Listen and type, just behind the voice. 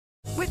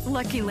With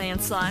Lucky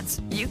Land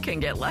Slots, you can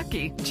get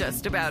lucky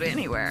just about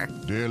anywhere.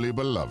 Dearly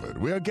beloved,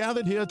 we are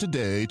gathered here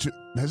today to...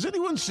 Has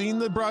anyone seen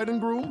the bride and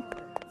groom?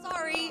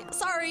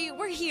 Sorry,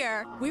 we're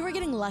here. We were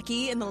getting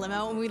lucky in the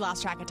limo and we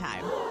lost track of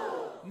time.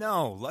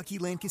 No, Lucky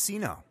Land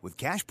Casino, with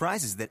cash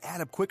prizes that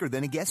add up quicker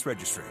than a guest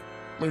registry.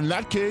 In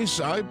that case,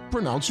 I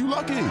pronounce you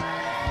lucky.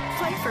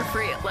 Play for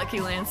free at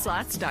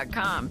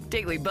LuckyLandSlots.com.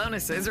 Daily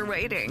bonuses are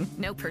waiting.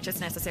 No purchase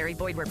necessary.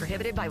 Void where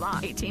prohibited by law.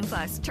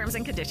 18+. Terms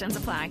and conditions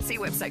apply. See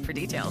website for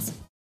details.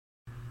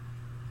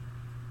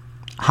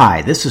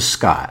 Hi, this is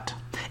Scott.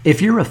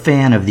 If you're a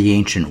fan of the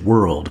ancient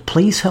world,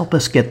 please help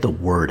us get the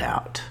word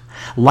out.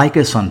 Like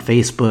us on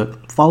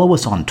Facebook, follow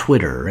us on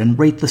Twitter, and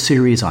rate the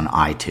series on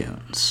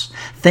iTunes.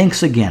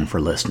 Thanks again for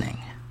listening.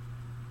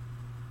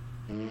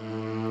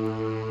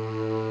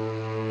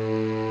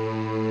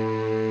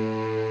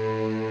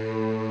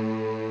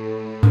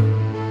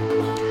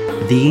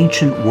 The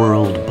Ancient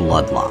World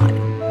Bloodline.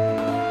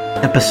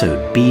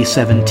 Episode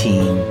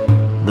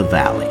B17, The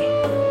Valley.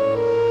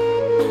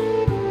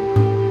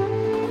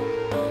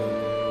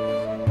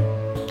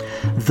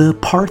 The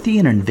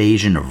Parthian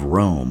invasion of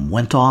Rome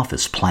went off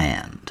as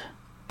planned.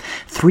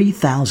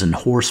 3,000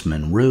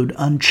 horsemen rode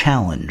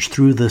unchallenged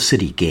through the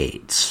city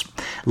gates,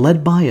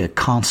 led by a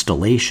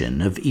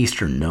constellation of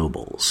eastern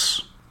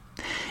nobles.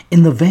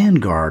 In the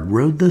vanguard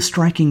rode the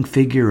striking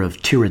figure of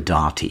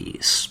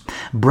Tiridates,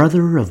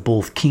 brother of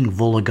both King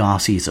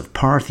Vologases of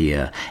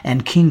Parthia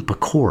and King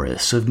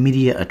Pacorus of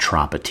Media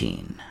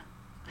Atropatene.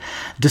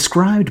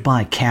 Described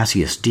by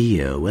Cassius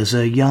Dio as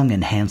a young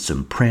and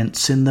handsome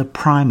prince in the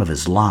prime of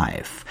his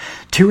life,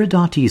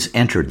 Tiridates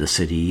entered the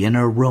city in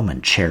a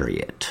Roman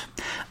chariot,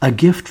 a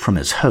gift from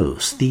his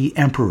host, the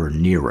Emperor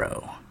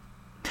Nero.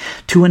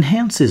 To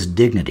enhance his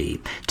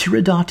dignity,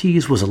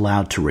 Tiridates was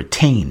allowed to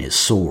retain his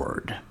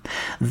sword,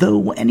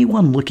 though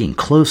anyone looking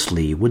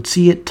closely would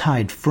see it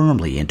tied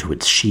firmly into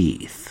its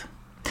sheath.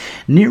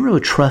 Nero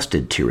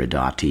trusted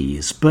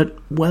Tiridates, but,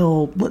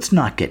 well, let's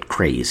not get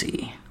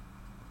crazy.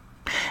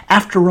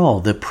 After all,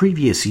 the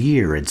previous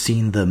year had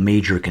seen the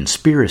major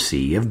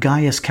conspiracy of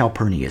Gaius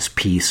Calpurnius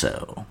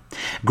Piso,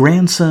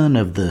 grandson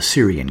of the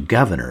Syrian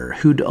governor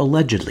who'd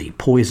allegedly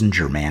poisoned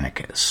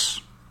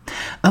Germanicus.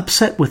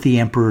 Upset with the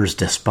emperor's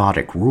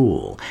despotic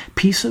rule,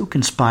 Piso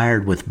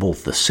conspired with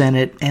both the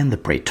Senate and the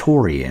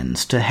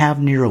Praetorians to have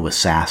Nero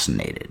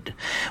assassinated,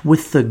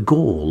 with the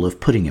goal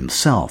of putting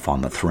himself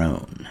on the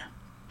throne.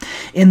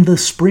 In the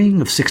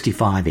spring of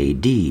 65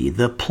 AD,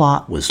 the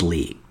plot was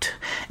leaked,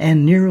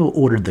 and Nero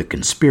ordered the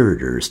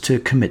conspirators to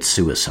commit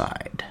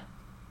suicide.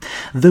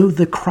 Though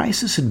the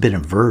crisis had been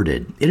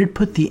averted, it had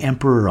put the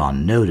emperor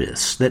on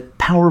notice that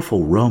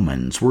powerful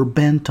Romans were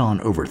bent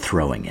on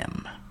overthrowing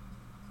him.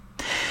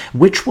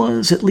 Which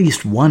was at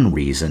least one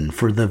reason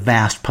for the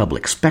vast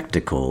public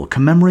spectacle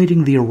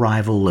commemorating the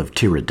arrival of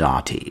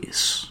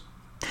Tiridates.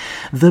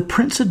 The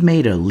prince had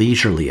made a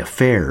leisurely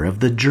affair of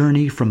the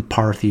journey from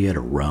Parthia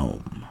to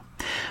Rome,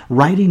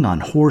 riding on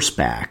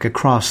horseback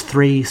across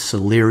Thrace,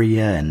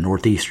 Illyria, and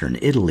northeastern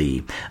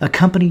Italy,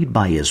 accompanied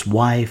by his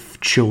wife,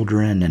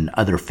 children, and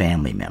other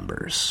family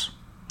members.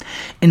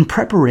 In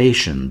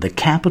preparation, the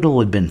capital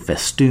had been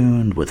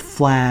festooned with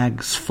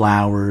flags,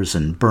 flowers,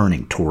 and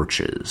burning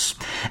torches,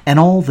 and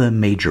all the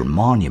major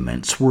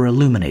monuments were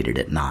illuminated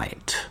at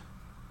night.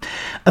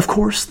 Of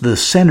course, the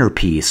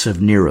centerpiece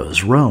of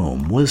Nero's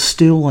Rome was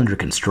still under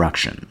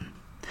construction.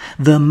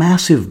 The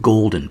massive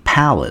golden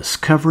palace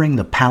covering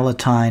the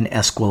Palatine,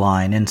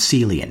 Esquiline, and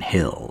Celian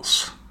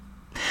hills.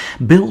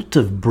 Built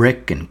of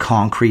brick and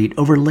concrete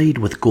overlaid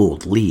with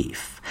gold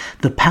leaf,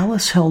 the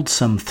palace held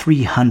some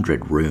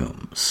 300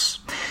 rooms,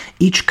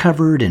 each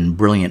covered in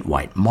brilliant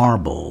white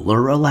marble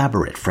or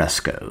elaborate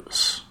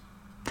frescoes.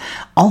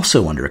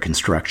 Also under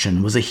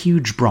construction was a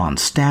huge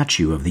bronze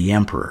statue of the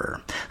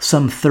emperor,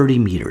 some 30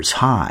 meters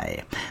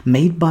high,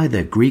 made by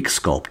the Greek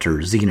sculptor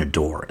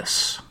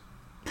Zenodorus.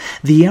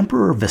 The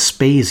Emperor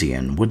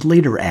Vespasian would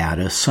later add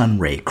a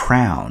sun-ray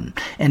crown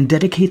and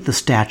dedicate the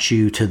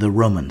statue to the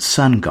Roman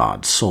sun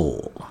god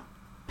Sol.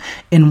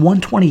 In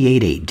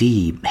 128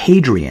 AD,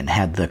 Hadrian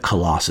had the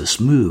Colossus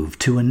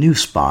moved to a new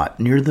spot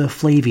near the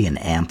Flavian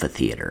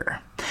Amphitheater,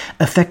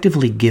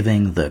 effectively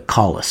giving the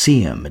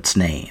Colosseum its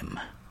name.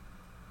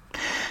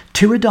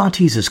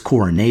 Tiridates'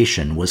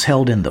 coronation was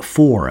held in the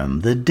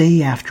Forum the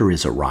day after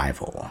his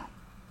arrival.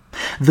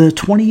 The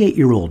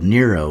 28-year-old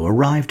Nero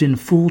arrived in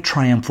full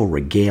triumphal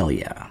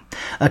regalia,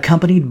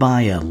 accompanied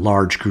by a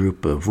large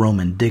group of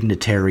Roman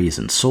dignitaries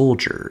and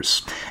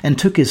soldiers, and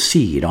took his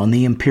seat on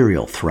the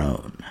imperial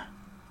throne.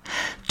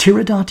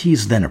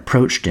 Tiridates then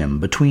approached him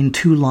between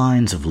two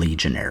lines of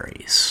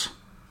legionaries.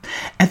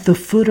 At the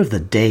foot of the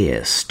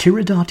dais,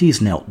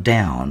 Tiridates knelt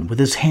down with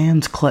his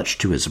hands clutched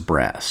to his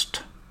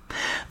breast.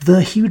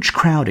 The huge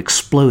crowd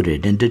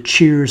exploded into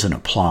cheers and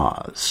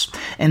applause,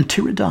 and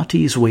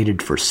Tiridates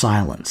waited for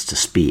silence to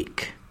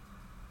speak.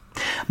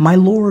 "My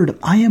lord,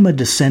 I am a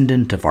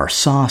descendant of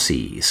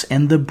Arsaces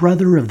and the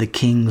brother of the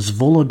kings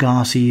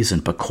Vologases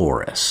and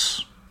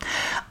Pacorus.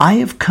 I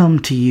have come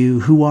to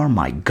you who are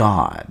my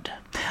god.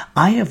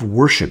 I have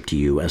worshipped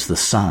you as the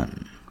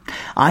sun.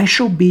 I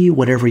shall be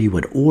whatever you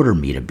would order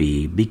me to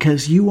be,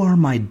 because you are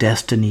my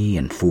destiny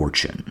and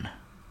fortune."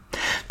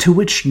 To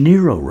which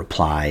Nero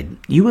replied,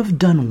 "You have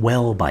done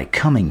well by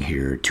coming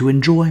here to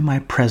enjoy my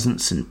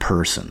presence in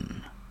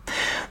person.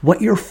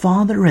 What your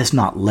father has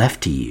not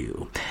left to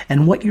you,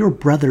 and what your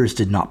brothers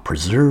did not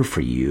preserve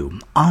for you,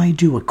 I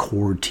do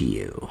accord to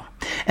you,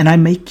 and I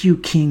make you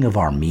king of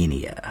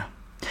Armenia,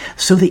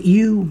 so that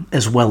you,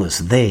 as well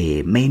as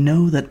they, may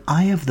know that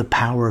I have the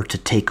power to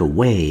take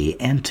away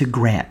and to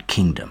grant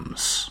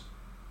kingdoms."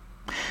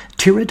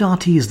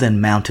 Tiridates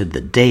then mounted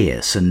the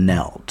dais and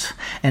knelt,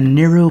 and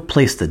Nero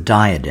placed the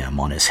diadem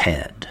on his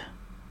head.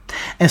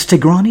 As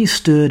Tigranes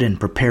stood and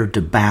prepared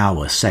to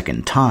bow a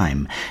second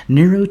time,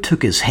 Nero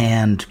took his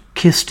hand,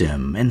 kissed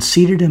him, and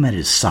seated him at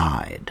his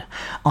side,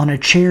 on a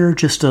chair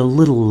just a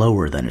little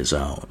lower than his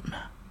own.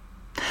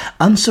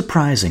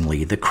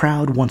 Unsurprisingly, the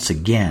crowd once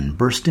again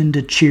burst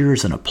into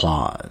cheers and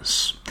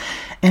applause.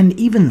 And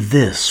even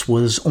this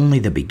was only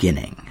the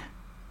beginning.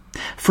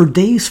 For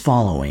days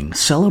following,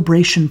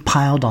 celebration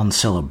piled on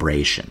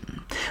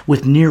celebration,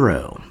 with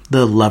Nero,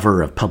 the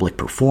lover of public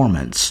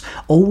performance,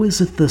 always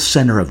at the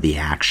center of the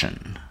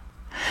action.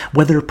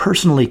 Whether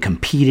personally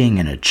competing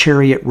in a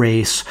chariot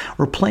race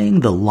or playing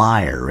the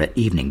lyre at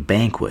evening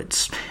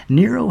banquets,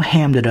 Nero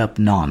hammed it up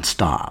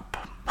non-stop,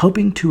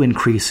 hoping to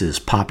increase his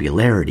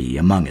popularity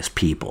among his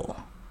people.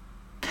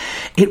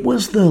 It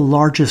was the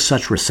largest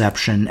such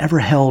reception ever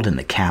held in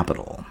the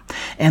capital,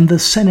 and the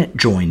Senate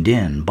joined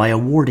in by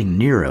awarding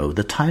Nero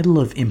the title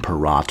of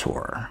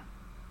Imperator.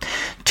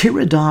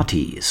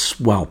 Tiridates,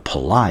 while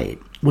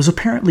polite, was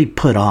apparently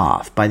put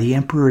off by the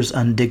emperor's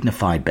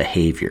undignified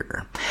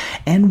behavior,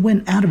 and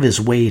went out of his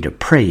way to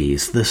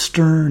praise the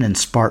stern and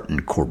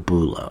Spartan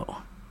Corbulo.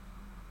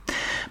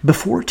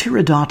 Before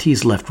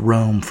Tiridates left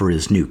Rome for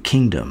his new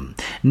kingdom,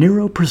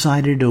 Nero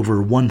presided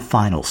over one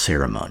final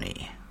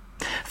ceremony.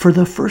 For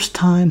the first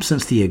time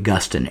since the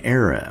Augustan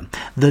era,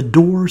 the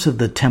doors of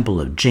the Temple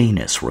of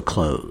Janus were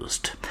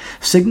closed,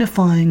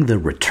 signifying the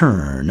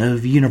return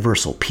of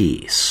universal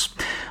peace,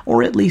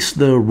 or at least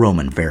the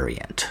Roman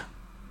variant.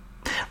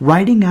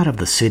 Riding out of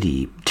the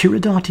city,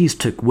 Tiridates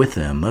took with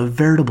him a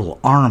veritable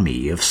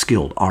army of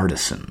skilled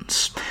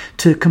artisans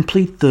to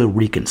complete the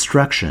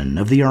reconstruction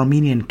of the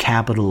Armenian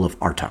capital of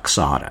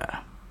Artaxata.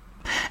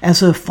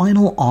 As a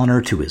final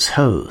honor to his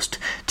host,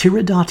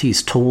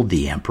 Tiridates told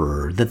the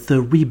emperor that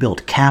the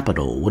rebuilt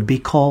capital would be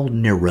called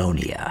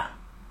Neronia.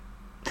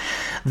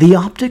 The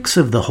optics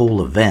of the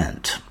whole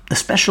event,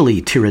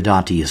 especially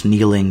Tiridates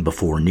kneeling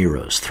before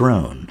Nero's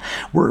throne,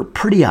 were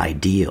pretty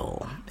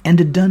ideal, and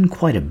had done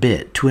quite a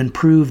bit to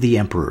improve the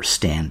emperor's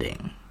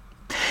standing.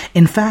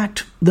 In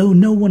fact, though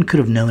no one could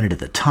have known it at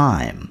the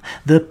time,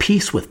 the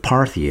peace with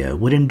Parthia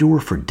would endure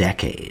for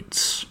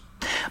decades.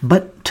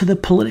 But to the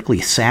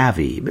politically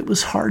savvy, it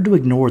was hard to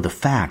ignore the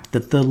fact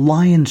that the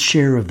lion's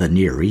share of the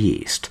Near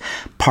East,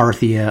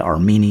 Parthia,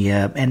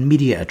 Armenia, and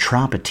Media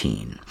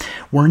Atropatene,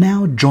 were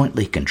now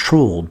jointly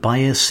controlled by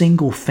a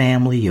single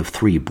family of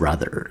 3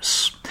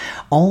 brothers,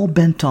 all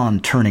bent on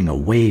turning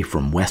away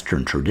from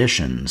Western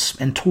traditions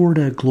and toward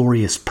a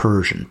glorious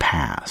Persian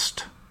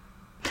past.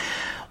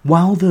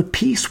 While the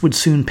peace would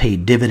soon pay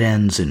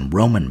dividends in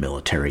Roman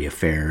military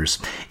affairs,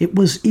 it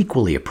was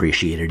equally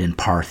appreciated in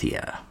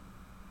Parthia.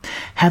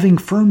 Having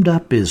firmed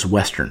up his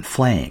western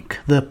flank,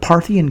 the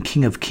Parthian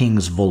king of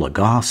kings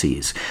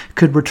Vologases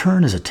could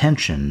return his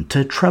attention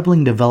to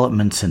troubling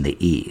developments in the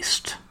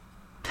east.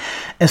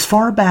 As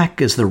far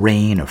back as the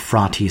reign of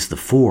Phraates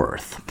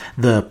IV,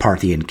 the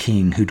Parthian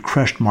king who'd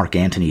crushed Mark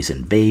Antony's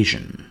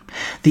invasion,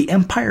 the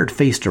empire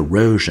faced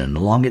erosion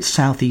along its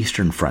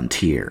southeastern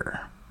frontier.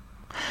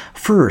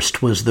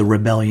 First was the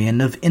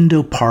rebellion of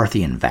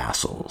Indo-Parthian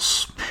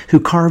vassals, who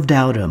carved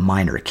out a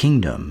minor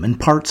kingdom in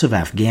parts of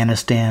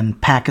Afghanistan,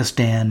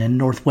 Pakistan, and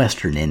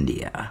northwestern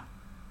India.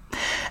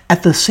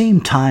 At the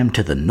same time,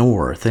 to the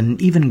north, an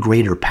even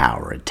greater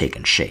power had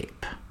taken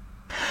shape.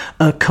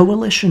 A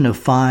coalition of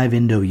 5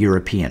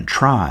 Indo-European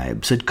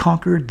tribes had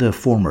conquered the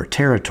former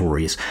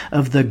territories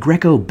of the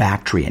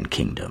Greco-Bactrian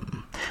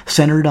kingdom,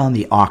 centered on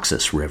the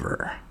Oxus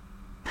River.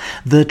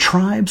 The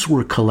tribes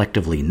were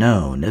collectively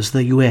known as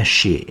the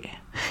Yuezhi,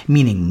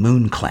 meaning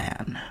Moon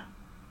Clan.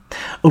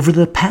 Over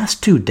the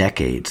past 2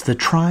 decades, the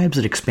tribes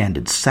had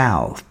expanded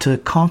south to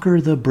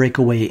conquer the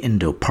breakaway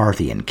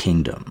Indo-Parthian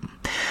kingdom,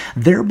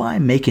 thereby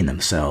making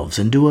themselves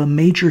into a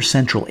major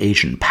Central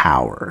Asian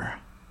power.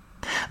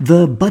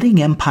 The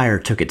budding empire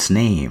took its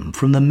name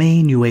from the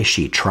main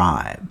Yuezhi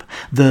tribe,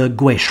 the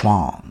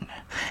Guishuang,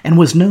 and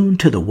was known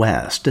to the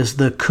west as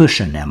the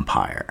Kushan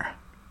Empire.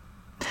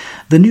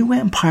 The new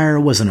empire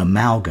was an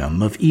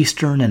amalgam of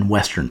Eastern and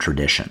Western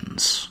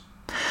traditions.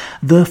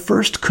 The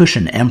first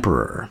Kushan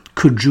emperor,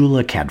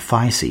 Kujula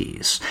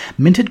Cadphises,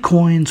 minted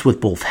coins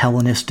with both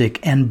Hellenistic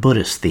and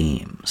Buddhist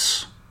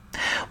themes.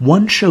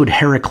 One showed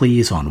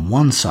Heracles on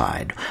one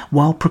side,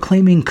 while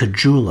proclaiming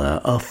Kujula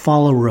a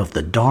follower of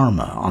the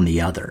Dharma on the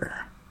other.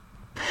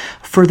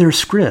 For their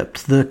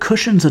script, the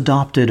Kushans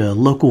adopted a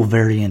local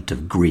variant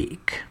of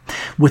Greek,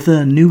 with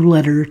a new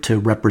letter to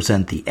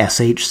represent the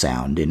SH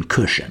sound in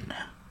Kushan.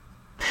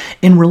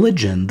 In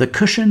religion, the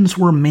Kushans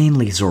were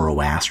mainly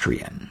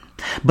Zoroastrian,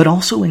 but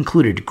also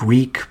included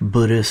Greek,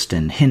 Buddhist,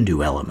 and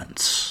Hindu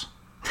elements.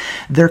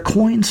 Their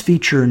coins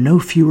feature no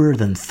fewer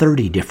than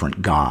 30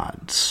 different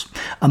gods,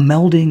 a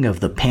melding of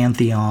the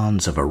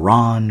pantheons of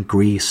Iran,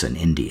 Greece, and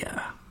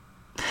India.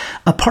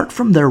 Apart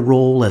from their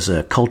role as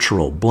a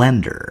cultural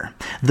blender,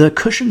 the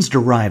Kushans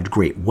derived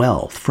great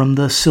wealth from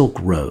the Silk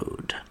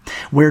Road,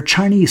 where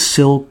Chinese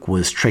silk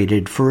was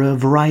traded for a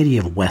variety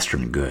of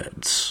Western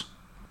goods.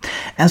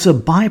 As a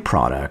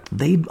byproduct,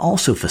 they'd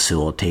also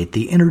facilitate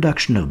the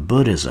introduction of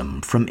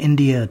Buddhism from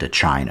India to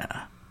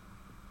China.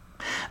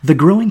 The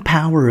growing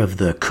power of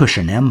the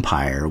Kushan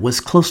Empire was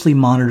closely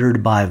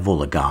monitored by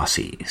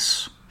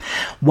Vologases.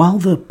 While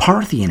the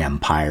Parthian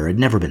Empire had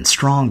never been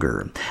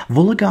stronger,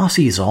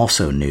 Vologases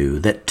also knew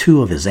that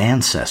two of his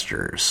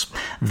ancestors,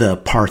 the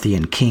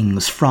Parthian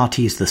kings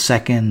Phraates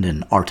II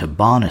and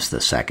Artabanus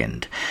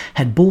II,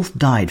 had both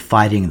died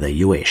fighting the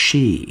Yue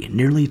Shi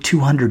nearly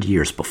 200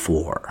 years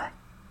before.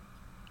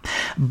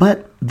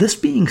 But this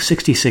being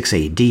 66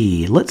 AD,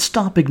 let's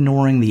stop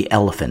ignoring the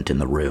elephant in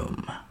the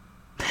room.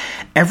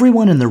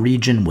 Everyone in the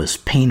region was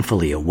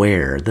painfully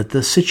aware that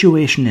the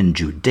situation in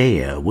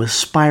Judea was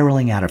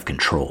spiraling out of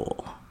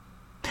control.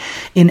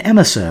 In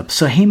Emesa,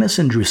 Sohaemus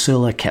and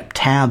Drusilla kept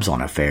tabs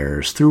on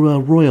affairs through a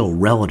royal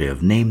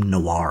relative named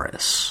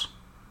Noaris.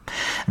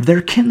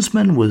 Their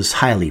kinsman was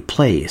highly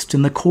placed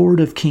in the court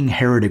of King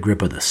Herod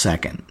Agrippa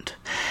II,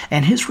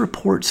 and his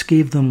reports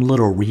gave them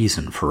little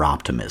reason for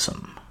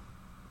optimism.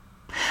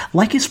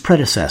 Like his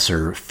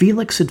predecessor,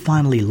 Felix had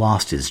finally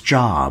lost his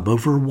job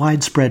over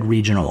widespread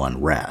regional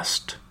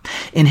unrest,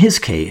 in his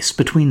case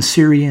between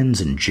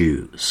Syrians and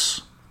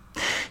Jews.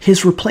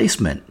 His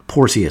replacement,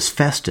 Porcius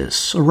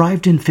Festus,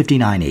 arrived in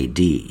 59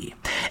 AD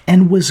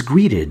and was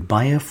greeted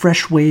by a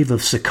fresh wave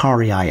of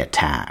Sicarii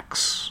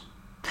attacks.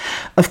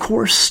 Of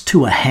course,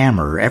 to a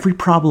hammer, every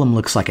problem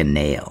looks like a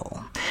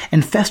nail,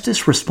 and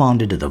Festus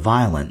responded to the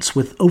violence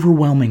with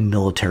overwhelming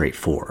military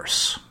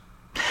force.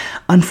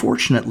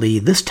 Unfortunately,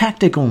 this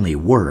tactic only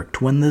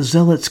worked when the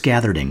zealots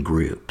gathered in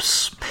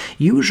groups,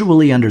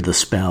 usually under the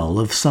spell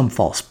of some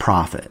false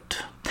prophet,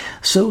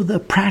 so the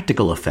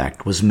practical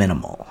effect was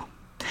minimal.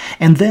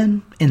 And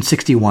then, in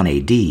 61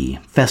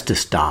 AD,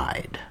 Festus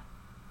died.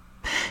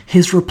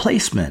 His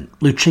replacement,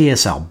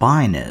 Lucius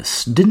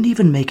Albinus, didn't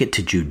even make it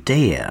to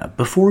Judea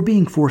before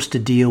being forced to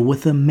deal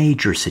with a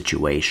major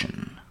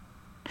situation.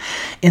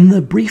 In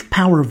the brief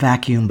power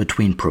vacuum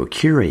between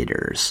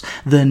procurators,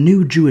 the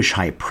new Jewish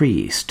high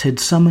priest had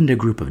summoned a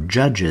group of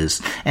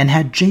judges and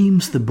had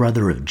James, the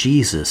brother of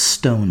Jesus,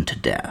 stoned to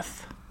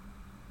death.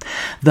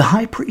 The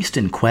high priest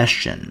in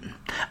question,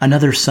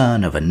 another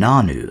son of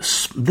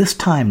Ananus, this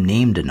time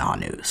named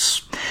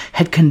Ananus,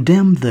 had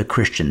condemned the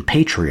Christian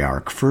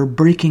patriarch for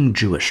breaking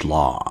Jewish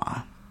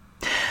law.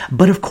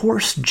 But of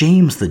course,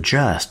 James the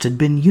Just had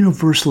been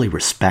universally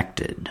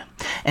respected,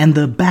 and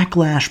the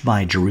backlash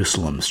by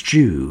Jerusalem's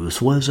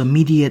Jews was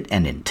immediate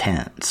and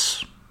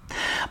intense.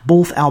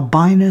 Both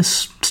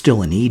Albinus,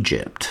 still in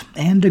Egypt,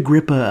 and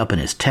Agrippa up in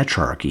his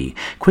tetrarchy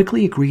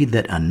quickly agreed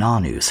that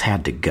Ananus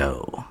had to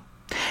go,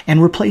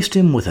 and replaced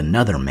him with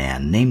another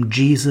man named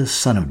Jesus,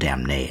 son of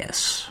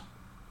Damnaeus.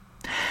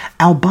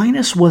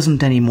 Albinus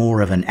wasn't any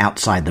more of an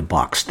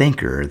outside-the-box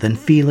thinker than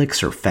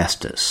Felix or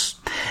Festus,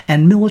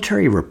 and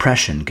military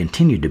repression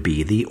continued to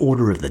be the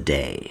order of the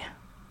day.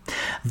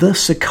 The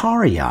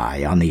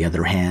Sicarii, on the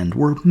other hand,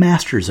 were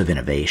masters of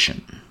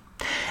innovation,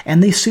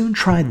 and they soon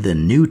tried the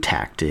new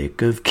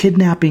tactic of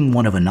kidnapping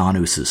one of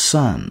Ananus's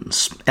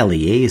sons,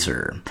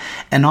 Eleazar,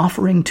 and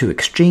offering to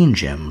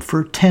exchange him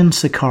for 10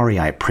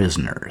 Sicarii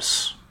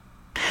prisoners.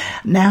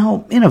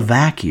 Now, in a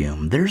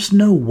vacuum, there's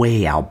no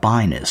way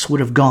Albinus would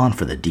have gone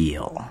for the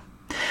deal.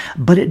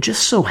 But it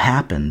just so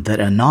happened that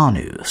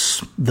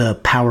Ananus, the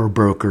power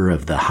broker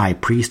of the high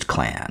priest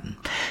clan,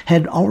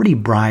 had already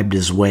bribed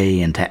his way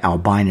into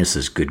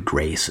Albinus's good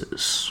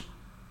graces.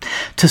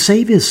 To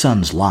save his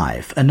son's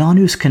life,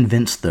 Ananus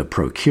convinced the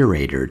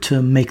procurator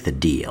to make the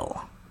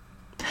deal.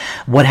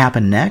 What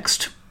happened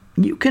next?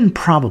 You can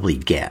probably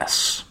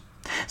guess.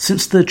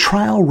 Since the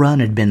trial run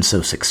had been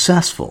so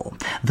successful,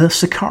 the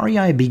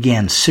Sicarii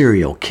began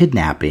serial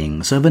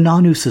kidnappings of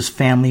Ananus's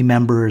family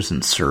members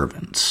and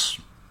servants.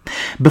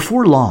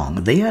 Before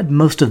long, they had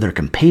most of their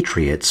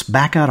compatriots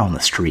back out on the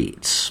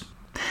streets.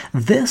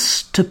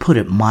 This, to put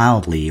it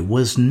mildly,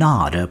 was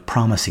not a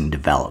promising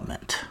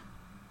development.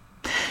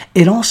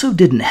 It also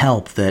didn't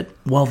help that,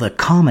 while the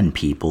common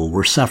people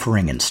were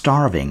suffering and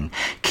starving,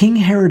 King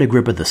Herod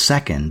Agrippa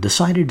II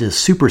decided to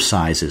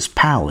supersize his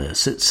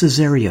palace at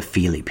Caesarea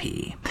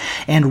Philippi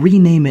and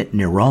rename it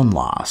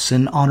Neronlas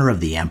in honor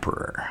of the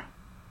emperor.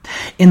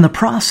 In the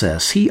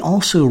process, he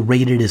also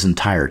raided his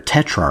entire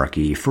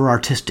tetrarchy for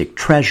artistic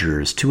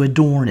treasures to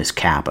adorn his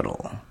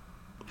capital.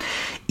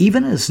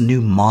 Even as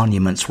new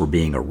monuments were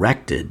being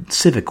erected,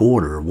 civic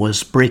order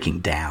was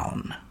breaking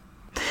down.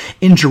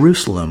 In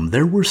Jerusalem,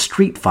 there were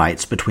street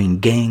fights between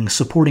gangs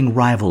supporting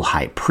rival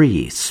high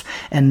priests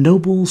and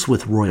nobles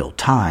with royal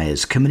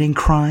ties committing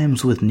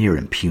crimes with near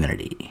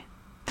impunity.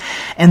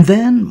 And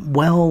then,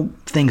 well,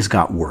 things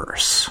got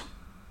worse.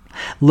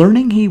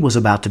 Learning he was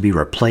about to be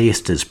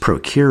replaced as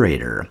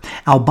procurator,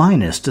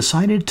 Albinus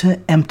decided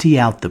to empty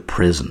out the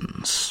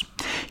prisons,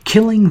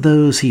 killing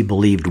those he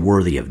believed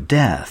worthy of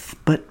death,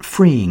 but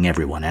freeing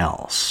everyone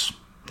else.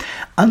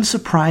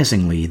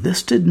 Unsurprisingly,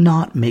 this did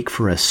not make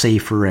for a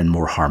safer and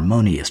more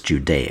harmonious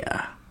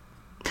Judea.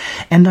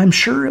 And I'm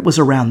sure it was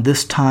around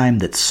this time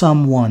that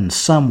someone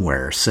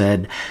somewhere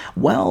said,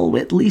 well,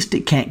 at least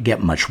it can't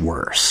get much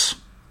worse.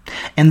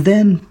 And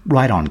then,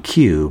 right on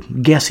cue,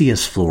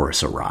 Gessius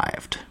Florus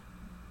arrived.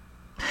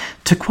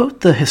 To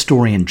quote the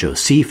historian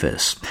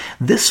Josephus,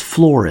 this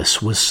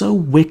Florus was so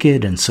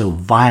wicked and so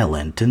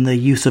violent in the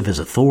use of his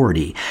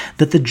authority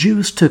that the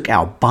Jews took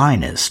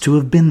Albinus to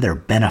have been their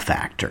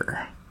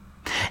benefactor.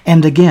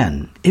 And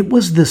again, it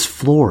was this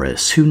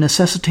Florus who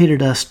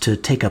necessitated us to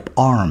take up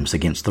arms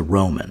against the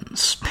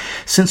Romans,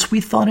 since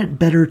we thought it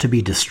better to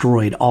be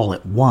destroyed all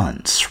at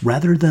once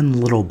rather than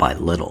little by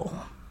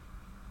little.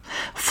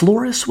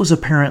 Florus was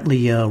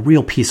apparently a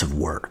real piece of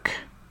work.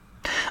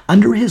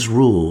 Under his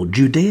rule,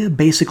 Judea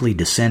basically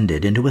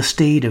descended into a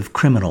state of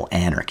criminal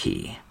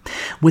anarchy,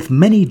 with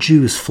many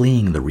Jews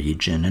fleeing the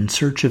region in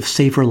search of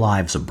safer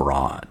lives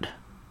abroad.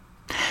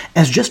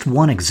 As just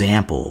one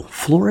example,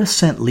 Florus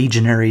sent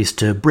legionaries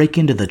to break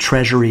into the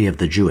treasury of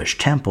the Jewish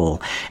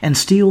temple and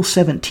steal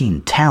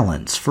 17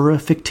 talents for a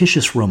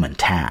fictitious Roman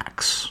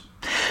tax.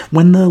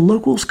 When the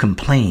locals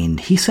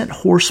complained, he sent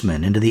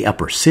horsemen into the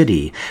upper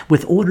city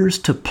with orders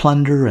to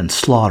plunder and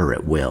slaughter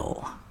at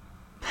will.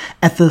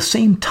 At the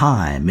same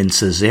time, in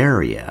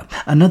Caesarea,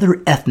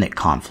 another ethnic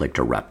conflict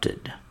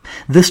erupted,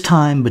 this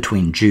time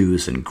between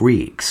Jews and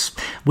Greeks,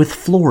 with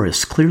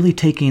Florus clearly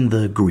taking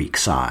the Greek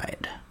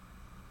side.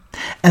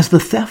 As the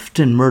theft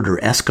and murder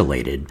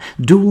escalated,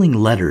 dueling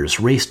letters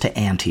raced to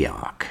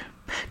Antioch,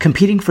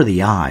 competing for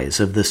the eyes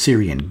of the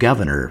Syrian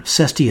governor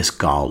Cestius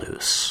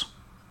Gallus.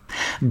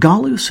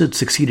 Gallus had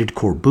succeeded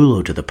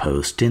Corbulo to the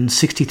post in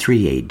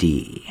 63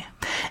 AD,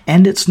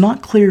 and it's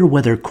not clear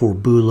whether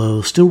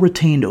Corbulo still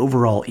retained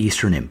overall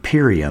Eastern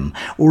Imperium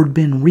or had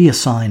been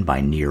reassigned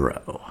by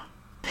Nero.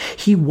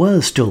 He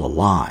was still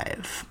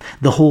alive.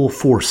 The whole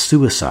forced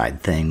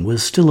suicide thing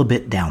was still a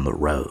bit down the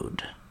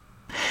road.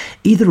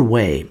 Either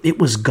way, it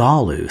was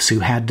Gallus who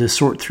had to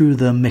sort through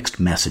the mixed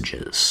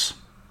messages.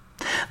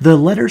 The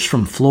letters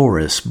from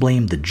Florus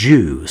blamed the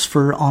Jews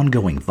for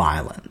ongoing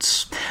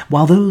violence,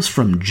 while those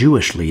from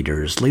Jewish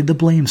leaders laid the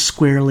blame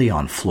squarely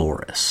on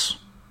Florus.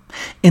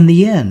 In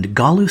the end,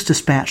 Gallus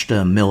dispatched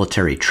a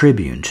military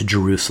tribune to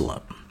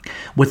Jerusalem,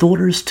 with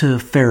orders to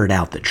ferret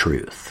out the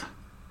truth.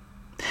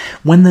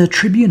 When the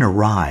tribune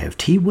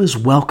arrived, he was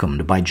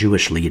welcomed by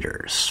Jewish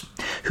leaders,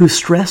 who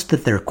stressed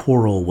that their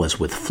quarrel was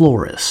with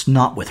Florus,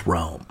 not with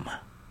Rome.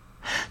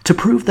 To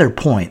prove their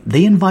point,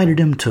 they invited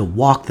him to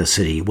walk the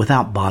city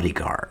without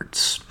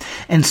bodyguards,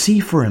 and see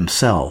for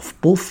himself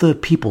both the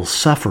people's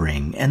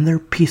suffering and their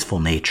peaceful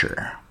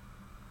nature.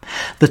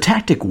 The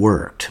tactic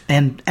worked,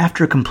 and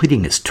after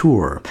completing his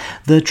tour,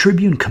 the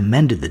tribune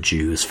commended the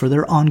Jews for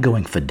their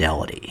ongoing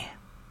fidelity.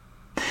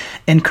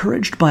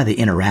 Encouraged by the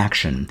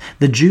interaction,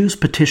 the Jews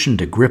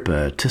petitioned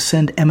Agrippa to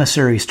send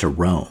emissaries to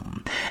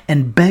Rome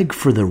and beg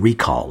for the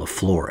recall of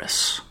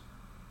Florus.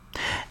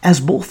 As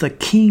both a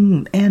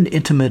king and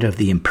intimate of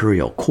the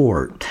imperial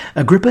court,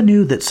 Agrippa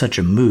knew that such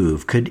a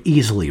move could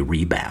easily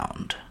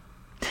rebound.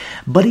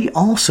 But he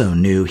also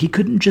knew he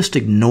couldn't just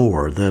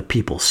ignore the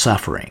people's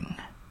suffering.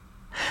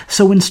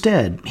 So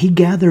instead, he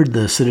gathered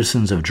the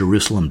citizens of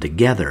Jerusalem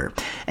together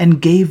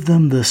and gave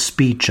them the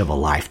speech of a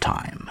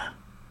lifetime.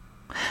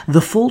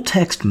 The full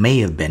text may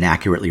have been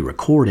accurately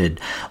recorded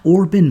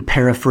or been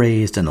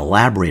paraphrased and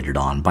elaborated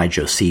on by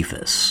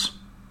Josephus.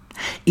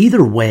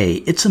 Either way,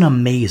 it's an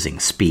amazing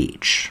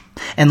speech,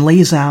 and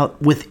lays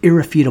out with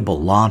irrefutable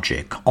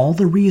logic all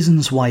the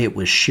reasons why it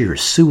was sheer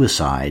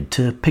suicide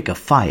to pick a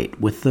fight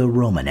with the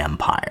Roman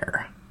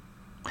Empire.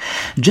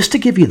 Just to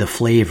give you the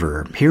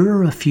flavor, here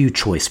are a few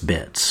choice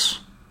bits.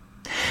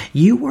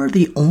 You are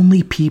the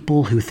only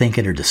people who think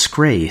it a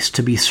disgrace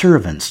to be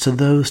servants to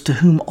those to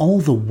whom all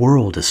the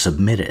world is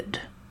submitted.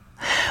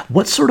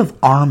 What sort of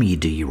army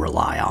do you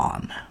rely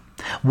on?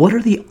 What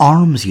are the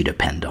arms you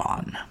depend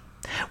on?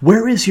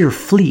 Where is your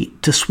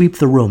fleet to sweep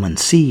the Roman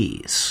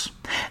seas?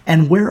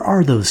 And where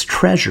are those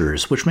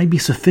treasures which may be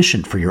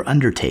sufficient for your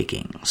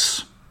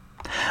undertakings?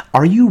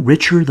 Are you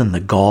richer than the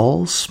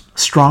Gauls,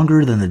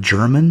 stronger than the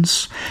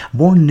Germans,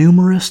 more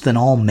numerous than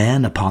all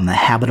men upon the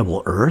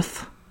habitable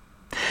earth?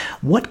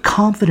 What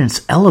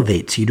confidence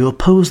elevates you to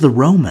oppose the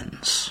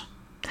Romans?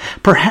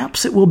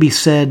 Perhaps it will be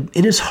said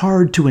it is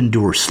hard to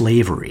endure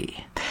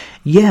slavery.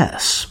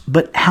 Yes,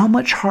 but how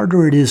much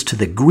harder it is to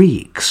the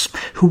Greeks,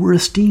 who were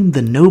esteemed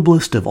the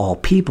noblest of all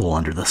people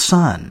under the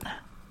sun.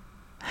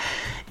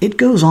 It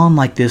goes on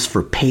like this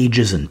for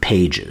pages and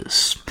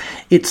pages.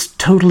 It's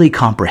totally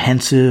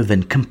comprehensive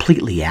and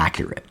completely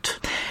accurate.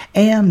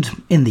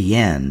 And, in the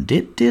end,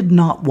 it did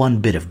not one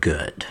bit of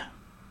good.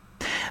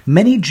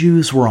 Many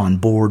Jews were on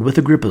board with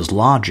Agrippa's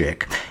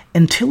logic,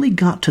 until he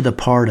got to the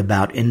part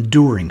about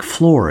enduring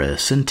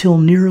Florus until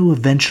Nero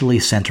eventually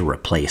sent a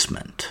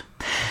replacement.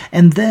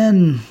 And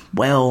then,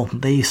 well,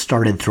 they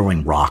started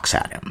throwing rocks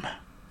at him.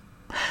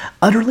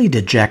 Utterly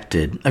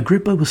dejected,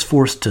 Agrippa was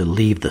forced to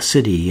leave the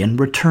city and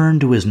return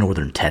to his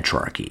northern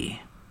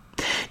tetrarchy.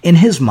 In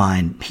his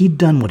mind, he'd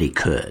done what he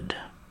could.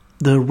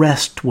 The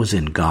rest was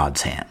in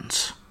God's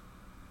hands.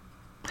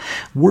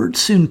 Word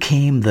soon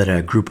came that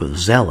a group of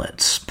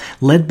zealots,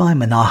 led by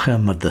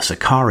Menachem of the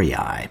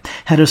Sicarii,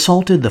 had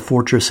assaulted the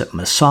fortress at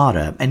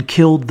Masada and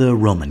killed the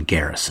Roman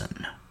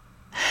garrison.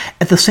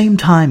 At the same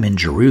time in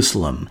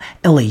Jerusalem,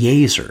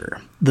 Eleazar,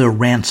 the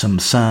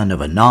ransomed son of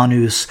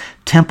Ananus,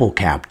 temple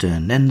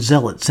captain and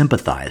zealot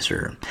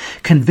sympathizer,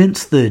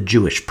 convinced the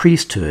Jewish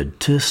priesthood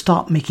to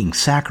stop making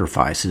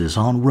sacrifices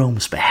on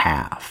Rome's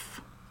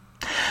behalf.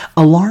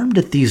 Alarmed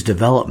at these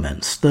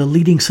developments, the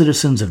leading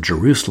citizens of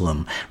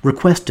Jerusalem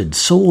requested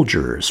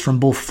soldiers from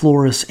both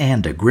Florus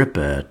and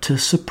Agrippa to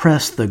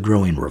suppress the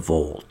growing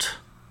revolt.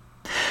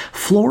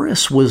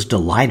 Florus was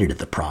delighted at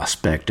the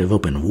prospect of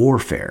open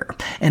warfare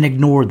and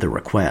ignored the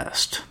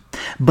request,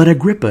 but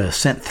Agrippa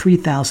sent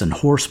 3,000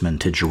 horsemen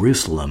to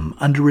Jerusalem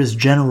under his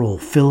general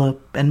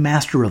Philip and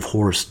master of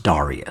horse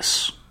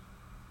Darius.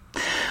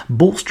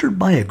 Bolstered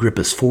by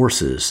Agrippa's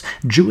forces,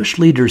 Jewish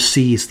leaders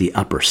seized the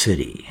upper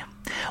city,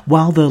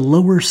 while the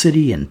lower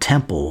city and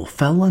temple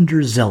fell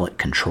under zealot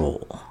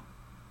control.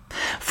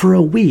 For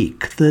a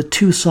week, the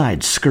two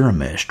sides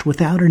skirmished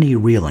without any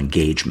real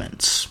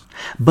engagements.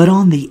 But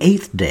on the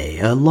 8th day,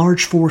 a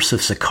large force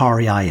of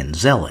Sicarii and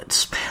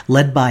zealots,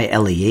 led by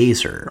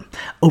Eleazar,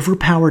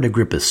 overpowered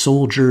Agrippa's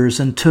soldiers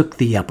and took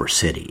the upper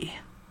city.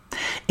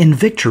 In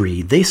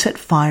victory, they set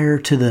fire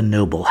to the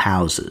noble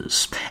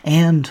houses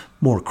and,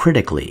 more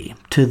critically,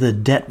 to the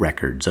debt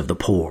records of the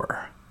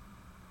poor.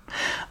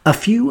 A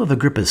few of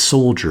Agrippa's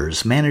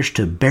soldiers managed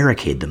to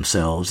barricade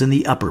themselves in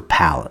the upper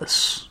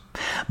palace,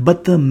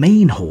 but the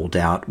main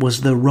holdout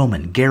was the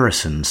Roman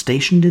garrison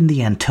stationed in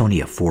the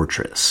Antonia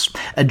fortress,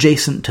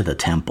 adjacent to the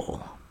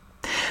temple.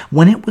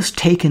 When it was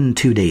taken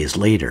 2 days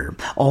later,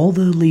 all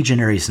the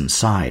legionaries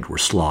inside were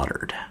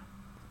slaughtered.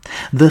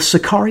 The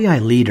Sicarii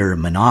leader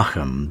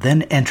Menachem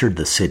then entered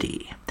the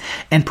city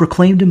and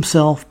proclaimed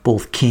himself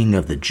both king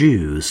of the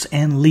Jews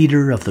and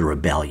leader of the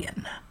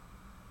rebellion.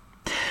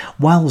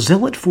 While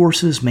zealot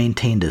forces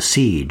maintained a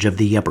siege of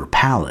the upper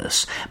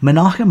palace,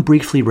 Menachem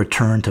briefly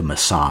returned to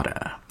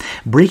Masada,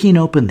 breaking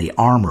open the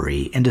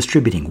armory and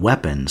distributing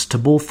weapons to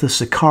both the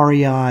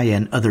Sicarii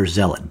and other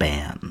zealot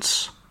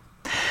bands.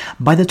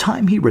 By the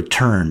time he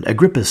returned,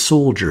 Agrippa's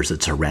soldiers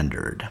had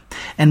surrendered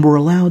and were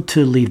allowed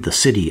to leave the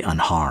city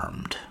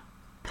unharmed.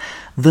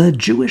 The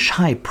Jewish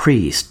high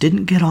priest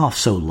didn't get off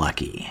so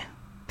lucky.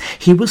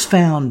 He was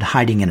found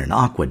hiding in an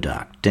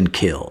aqueduct and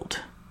killed.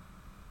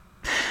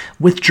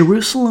 With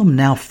Jerusalem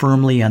now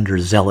firmly under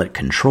zealot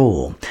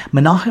control,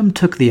 Menachem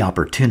took the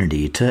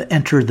opportunity to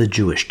enter the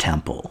Jewish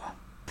temple,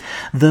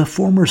 the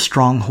former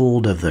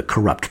stronghold of the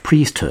corrupt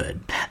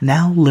priesthood,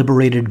 now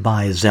liberated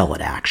by zealot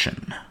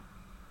action.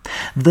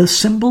 The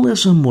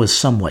symbolism was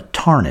somewhat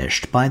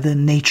tarnished by the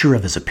nature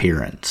of his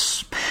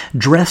appearance,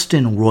 dressed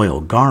in royal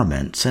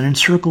garments and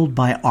encircled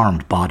by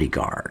armed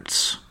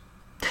bodyguards.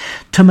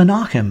 To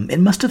Menachem, it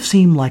must have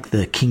seemed like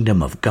the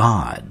kingdom of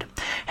God,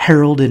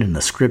 heralded in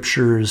the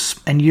scriptures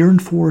and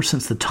yearned for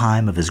since the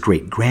time of his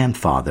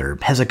great-grandfather,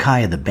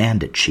 Hezekiah the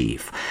bandit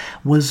chief,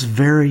 was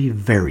very,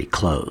 very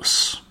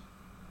close.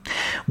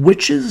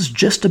 Which is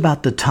just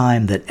about the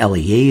time that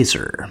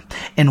Eleazar,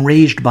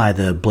 enraged by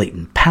the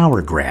blatant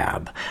power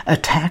grab,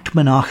 attacked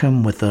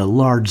Menachem with a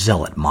large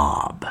zealot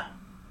mob.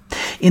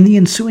 In the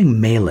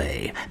ensuing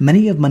melee,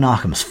 many of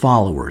Menachem's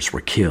followers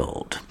were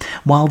killed,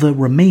 while the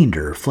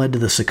remainder fled to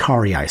the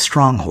Sicarii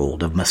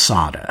stronghold of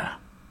Masada.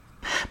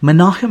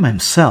 Menachem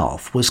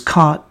himself was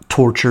caught,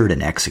 tortured,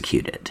 and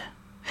executed.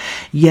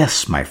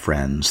 Yes, my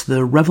friends,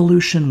 the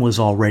revolution was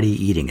already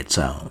eating its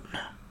own.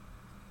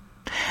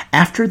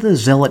 After the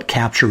zealot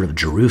capture of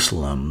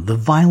Jerusalem, the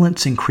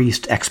violence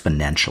increased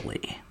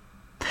exponentially.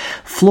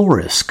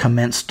 Florus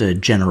commenced a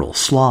general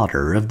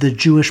slaughter of the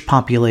Jewish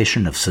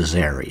population of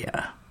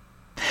Caesarea.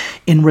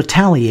 In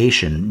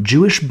retaliation,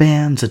 Jewish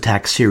bands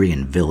attacked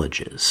Syrian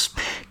villages,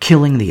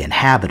 killing the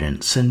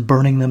inhabitants and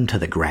burning them to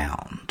the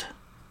ground.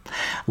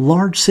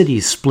 Large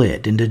cities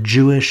split into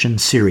Jewish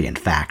and Syrian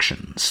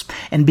factions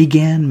and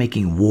began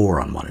making war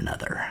on one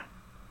another.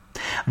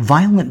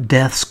 Violent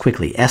deaths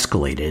quickly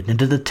escalated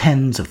into the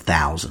tens of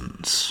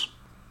thousands.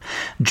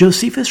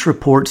 Josephus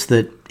reports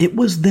that it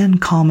was then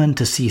common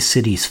to see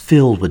cities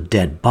filled with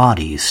dead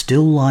bodies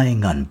still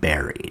lying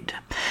unburied,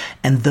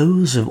 and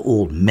those of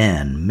old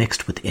men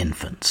mixed with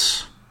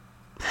infants.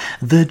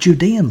 The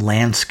Judean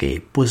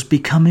landscape was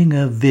becoming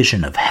a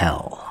vision of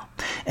hell,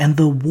 and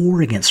the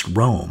war against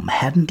Rome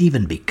hadn't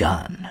even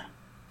begun.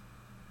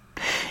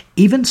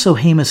 Even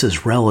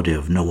Sohaemus'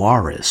 relative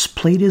Noarus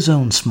played his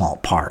own small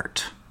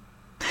part.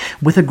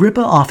 With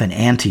Agrippa off in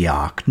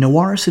Antioch,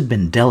 Noarus had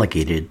been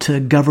delegated to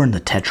govern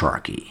the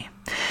Tetrarchy,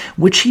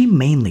 which he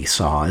mainly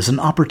saw as an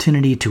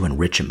opportunity to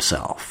enrich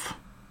himself.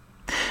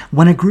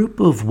 When a group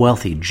of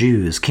wealthy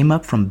Jews came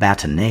up from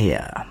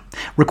Batanea,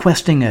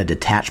 requesting a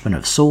detachment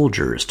of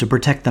soldiers to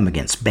protect them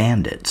against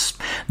bandits,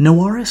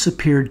 Noaris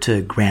appeared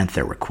to grant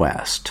their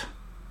request.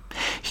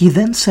 He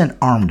then sent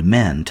armed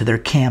men to their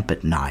camp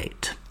at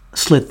night,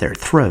 slit their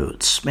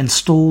throats, and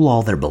stole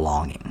all their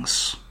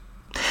belongings.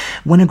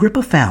 When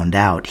Agrippa found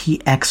out,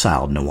 he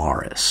exiled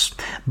Noaris,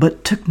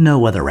 but took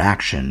no other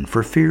action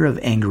for fear of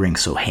angering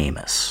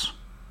Sohaemus.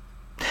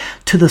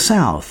 To the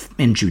south,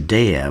 in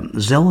Judea,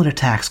 Zealot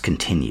attacks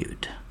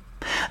continued.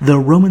 The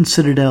Roman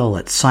citadel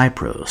at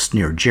Cyprus,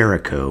 near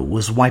Jericho,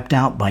 was wiped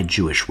out by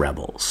Jewish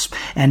rebels,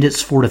 and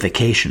its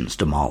fortifications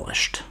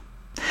demolished.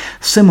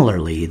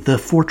 Similarly, the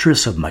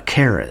fortress of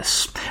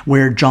Machaerus,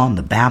 where John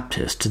the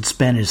Baptist had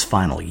spent his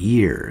final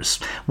years,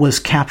 was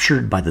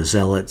captured by the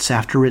Zealots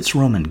after its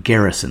Roman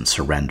garrison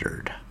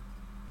surrendered.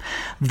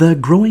 The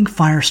growing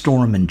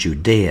firestorm in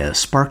Judea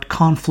sparked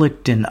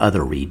conflict in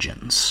other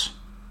regions.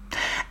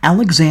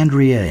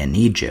 Alexandria in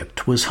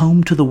Egypt was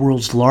home to the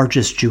world's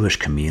largest Jewish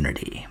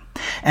community,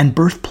 and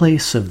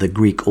birthplace of the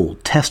Greek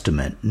Old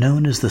Testament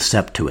known as the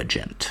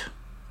Septuagint.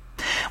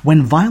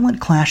 When violent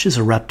clashes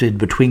erupted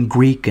between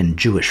Greek and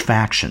Jewish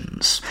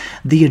factions,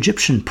 the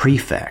Egyptian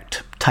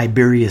prefect,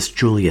 Tiberius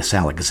Julius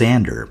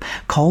Alexander,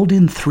 called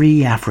in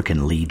 3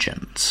 African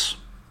legions.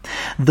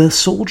 The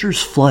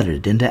soldiers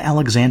flooded into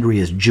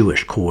Alexandria's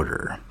Jewish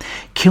quarter,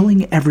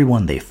 killing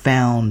everyone they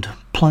found,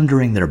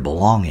 plundering their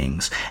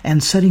belongings,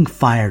 and setting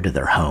fire to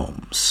their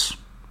homes.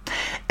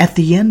 At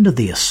the end of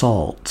the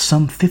assault,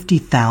 some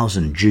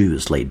 50,000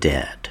 Jews lay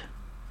dead.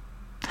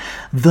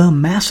 The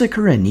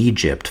massacre in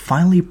Egypt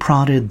finally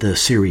prodded the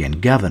Syrian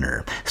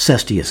governor,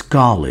 Cestius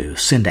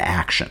Gallus, into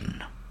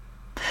action.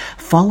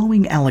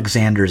 Following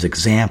Alexander's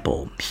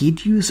example,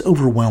 he'd use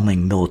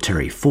overwhelming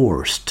military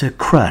force to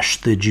crush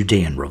the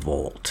Judean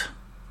revolt.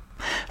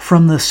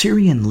 From the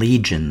Syrian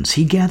legions,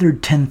 he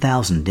gathered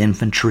 10,000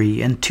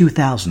 infantry and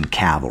 2,000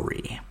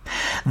 cavalry.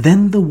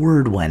 Then the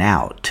word went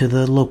out to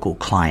the local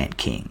client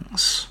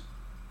kings.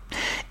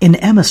 In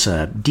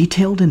Emesa,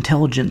 detailed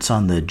intelligence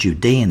on the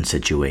Judean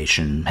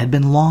situation had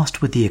been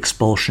lost with the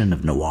expulsion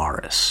of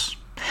Noaris.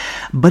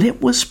 But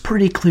it was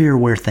pretty clear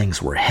where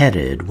things were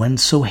headed when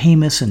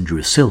Sohaemus and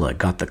Drusilla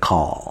got the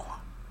call.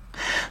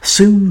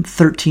 Soon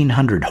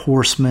 1,300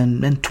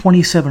 horsemen and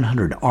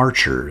 2,700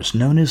 archers,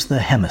 known as the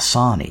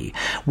Hemesani,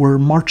 were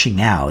marching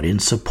out in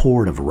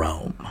support of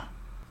Rome.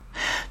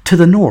 To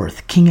the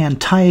north, King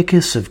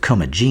Antiochus of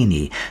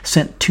Commagene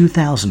sent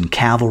 2,000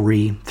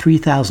 cavalry,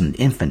 3,000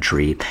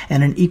 infantry,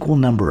 and an equal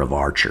number of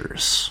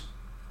archers.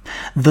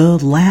 The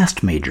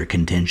last major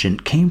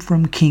contingent came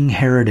from King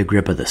Herod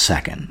Agrippa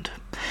II.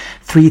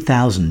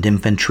 3,000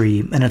 infantry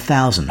and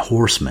 1,000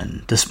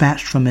 horsemen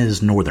dispatched from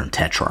his northern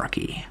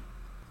tetrarchy.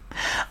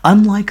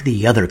 Unlike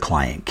the other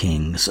client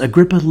kings,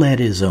 Agrippa led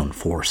his own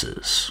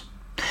forces.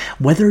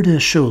 Whether to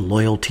show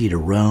loyalty to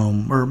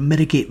Rome or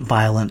mitigate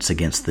violence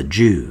against the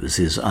Jews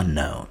is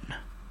unknown.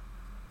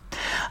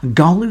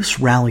 Gallus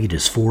rallied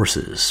his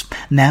forces,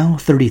 now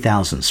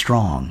 30,000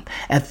 strong,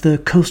 at the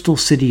coastal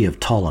city of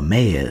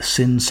Ptolemais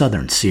in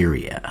southern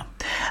Syria,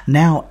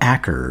 now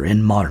Acre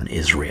in modern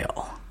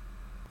Israel.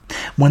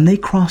 When they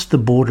crossed the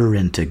border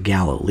into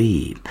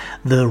Galilee,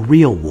 the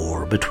real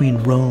war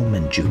between Rome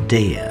and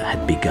Judea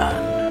had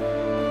begun.